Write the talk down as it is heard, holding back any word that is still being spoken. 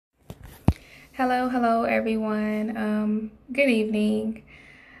Hello everyone. Good evening.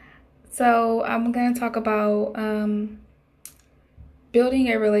 So I'm going to talk about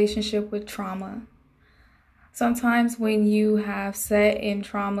building a relationship with trauma. Sometimes when you have sat in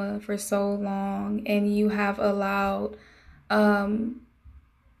trauma for so long and you have allowed um,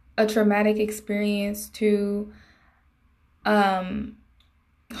 a traumatic experience to um,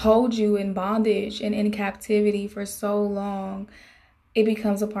 hold you in bondage and in captivity for so long, it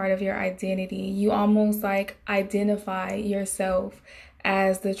becomes a part of your identity. You almost like identify yourself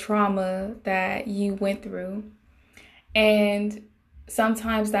as the trauma that you went through. And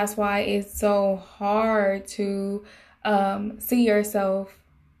sometimes that's why it's so hard to see yourself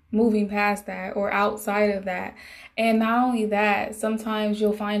moving past that or outside of that. And not only that, sometimes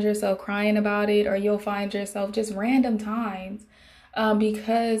you'll find yourself crying about it, or you'll find yourself just random times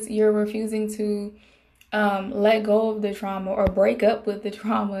because you're refusing to let go of the trauma or break up with the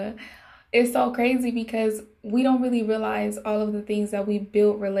trauma. It's so crazy because we don't really realize all of the things that we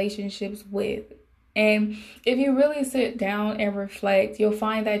build relationships with. And if you really sit down and reflect, you'll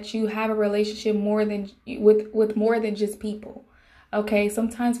find that you have a relationship more than with more than just people. Okay,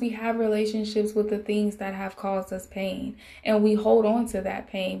 sometimes we have relationships with the things that have caused us pain, and we hold on to that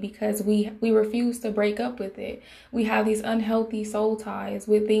pain because we refuse to break up with it. We have these unhealthy soul ties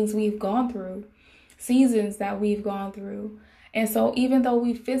with things we've gone through, seasons that we've gone through. And so even though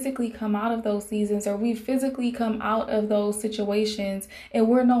we physically come out of those seasons, or we physically come out of those situations, and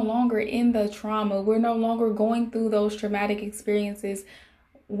we're no longer in the trauma, we're no longer going through those traumatic experiences,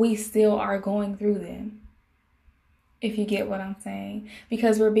 we still are going through them. If you get what I'm saying,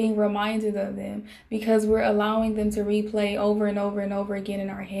 because we're being reminded of them, because we're allowing them to replay over and over and over again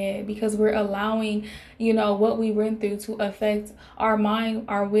in our head, because we're allowing, what we went through to affect our mind,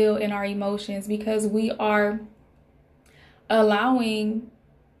 our will, and our emotions, because we are allowing,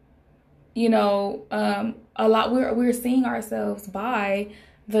 we're seeing ourselves by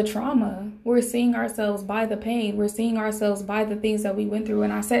the trauma. We're seeing ourselves by the pain. We're seeing ourselves by the things that we went through.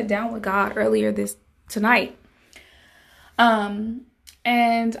 And I sat down with God earlier tonight.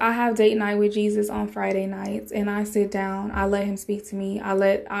 And I have date night with Jesus on Friday nights, and I sit down, I let him speak to me.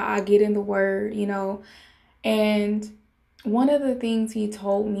 I get in the word, and one of the things he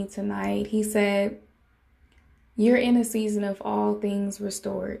told me tonight, he said, you're in a season of all things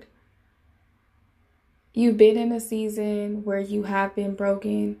restored. You've been in a season where you have been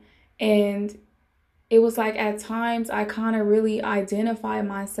broken, and it was like at times I kind of really identify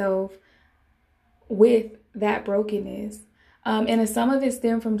myself with that brokenness. And some of it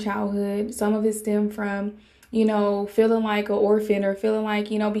stemmed from childhood. Some of it stemmed from, feeling like an orphan, or feeling like,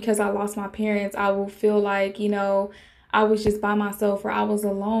 because I lost my parents, I will feel like, I was just by myself, or I was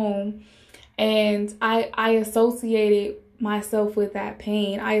alone. And I associated myself with that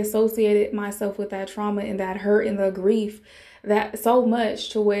pain. I associated myself with that trauma and that hurt and the grief, that so much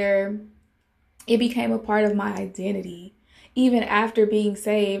to where it became a part of my identity. Even after being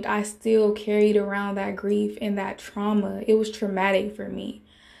saved, I still carried around that grief and that trauma. It was traumatic for me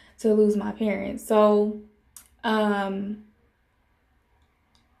to lose my parents. So, one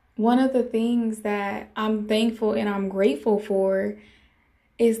of the things that I'm thankful and I'm grateful for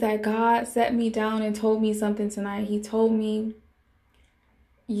is that God sat me down and told me something tonight. He told me,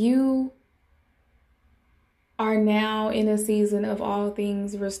 you are now in a season of all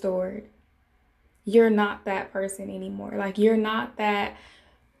things restored. You're not that person anymore. Like, you're not that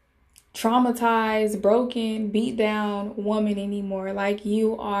traumatized, broken, beat down woman anymore. Like,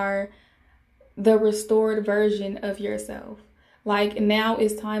 you are the restored version of yourself. Like, now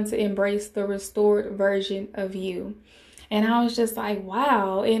it's time to embrace the restored version of you. And I was just like,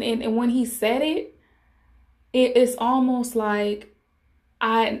 wow. And when he said it's almost like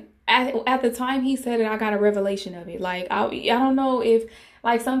at the time he said it, I got a revelation of it. Like, I don't know if,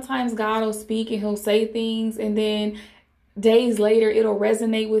 like, sometimes God will speak and he'll say things, and then days later it'll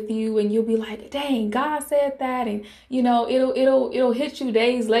resonate with you, and you'll be like, dang, God said that. And it'll hit you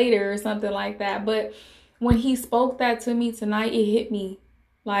days later or something like that. But when he spoke that to me tonight, it hit me.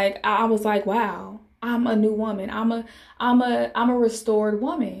 Like, I was like, wow, I'm a new woman. I'm a restored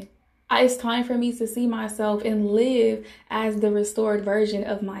woman. It's time for me to see myself and live as the restored version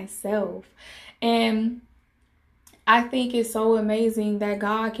of myself. And I think it's so amazing that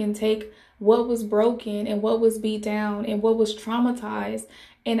God can take what was broken and what was beat down and what was traumatized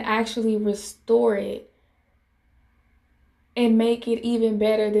and actually restore it and make it even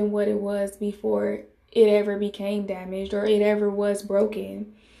better than what it was before it ever became damaged or it ever was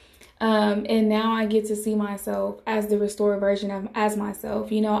broken. And now I get to see myself as the restored version of as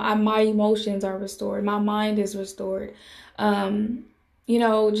myself. My emotions are restored. My mind is restored.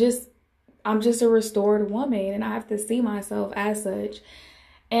 Just I'm just a restored woman, and I have to see myself as such.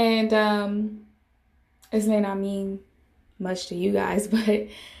 And this may not mean much to you guys, but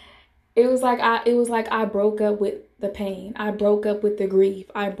it was like I broke up with the pain. I broke up with the grief.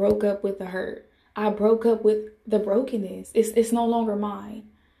 I broke up with the hurt. I broke up with the brokenness. It's no longer mine.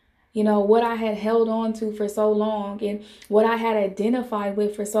 You know, what I had held on to for so long and what I had identified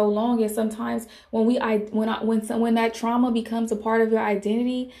with for so long. And sometimes when that trauma becomes a part of your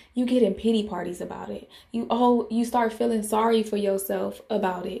identity, you get in pity parties about it. You start feeling sorry for yourself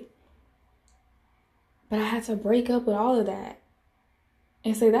about it. But I had to break up with all of that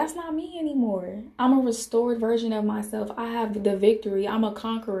and say, that's not me anymore. I'm a restored version of myself. I have the victory. I'm a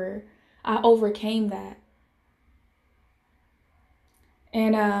conqueror. I overcame that.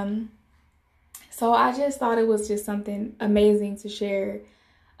 And so I just thought it was just something amazing to share.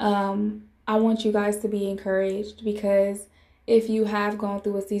 I want you guys to be encouraged, because if you have gone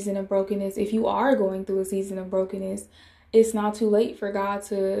through a season of brokenness, if you are going through a season of brokenness, it's not too late for God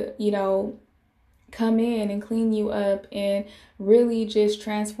to, come in and clean you up and really just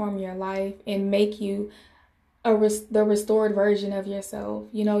transform your life and make you the restored version of yourself.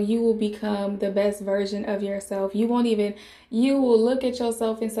 You will become the best version of yourself. You will look at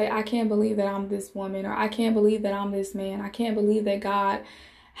yourself and say, I can't believe that I'm this woman, or I can't believe that I'm this man. I can't believe that God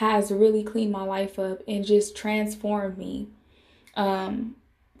has really cleaned my life up and just transformed me from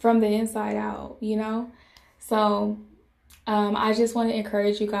the inside out, So I just want to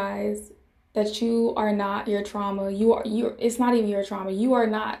encourage you guys that you are not your trauma. It's not even your trauma. You are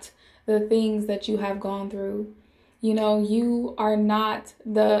not the things that you have gone through. You are not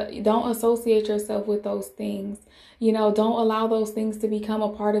don't associate yourself with those things. Don't allow those things to become a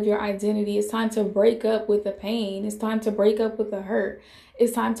part of your identity. It's time to break up with the pain. It's time to break up with the hurt.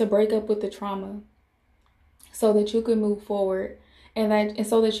 It's time to break up with the trauma so that you can move forward and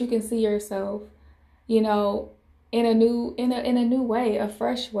so that you can see yourself, in a new way, a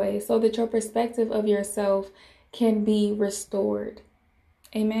fresh way, so that your perspective of yourself can be restored.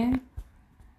 Amen.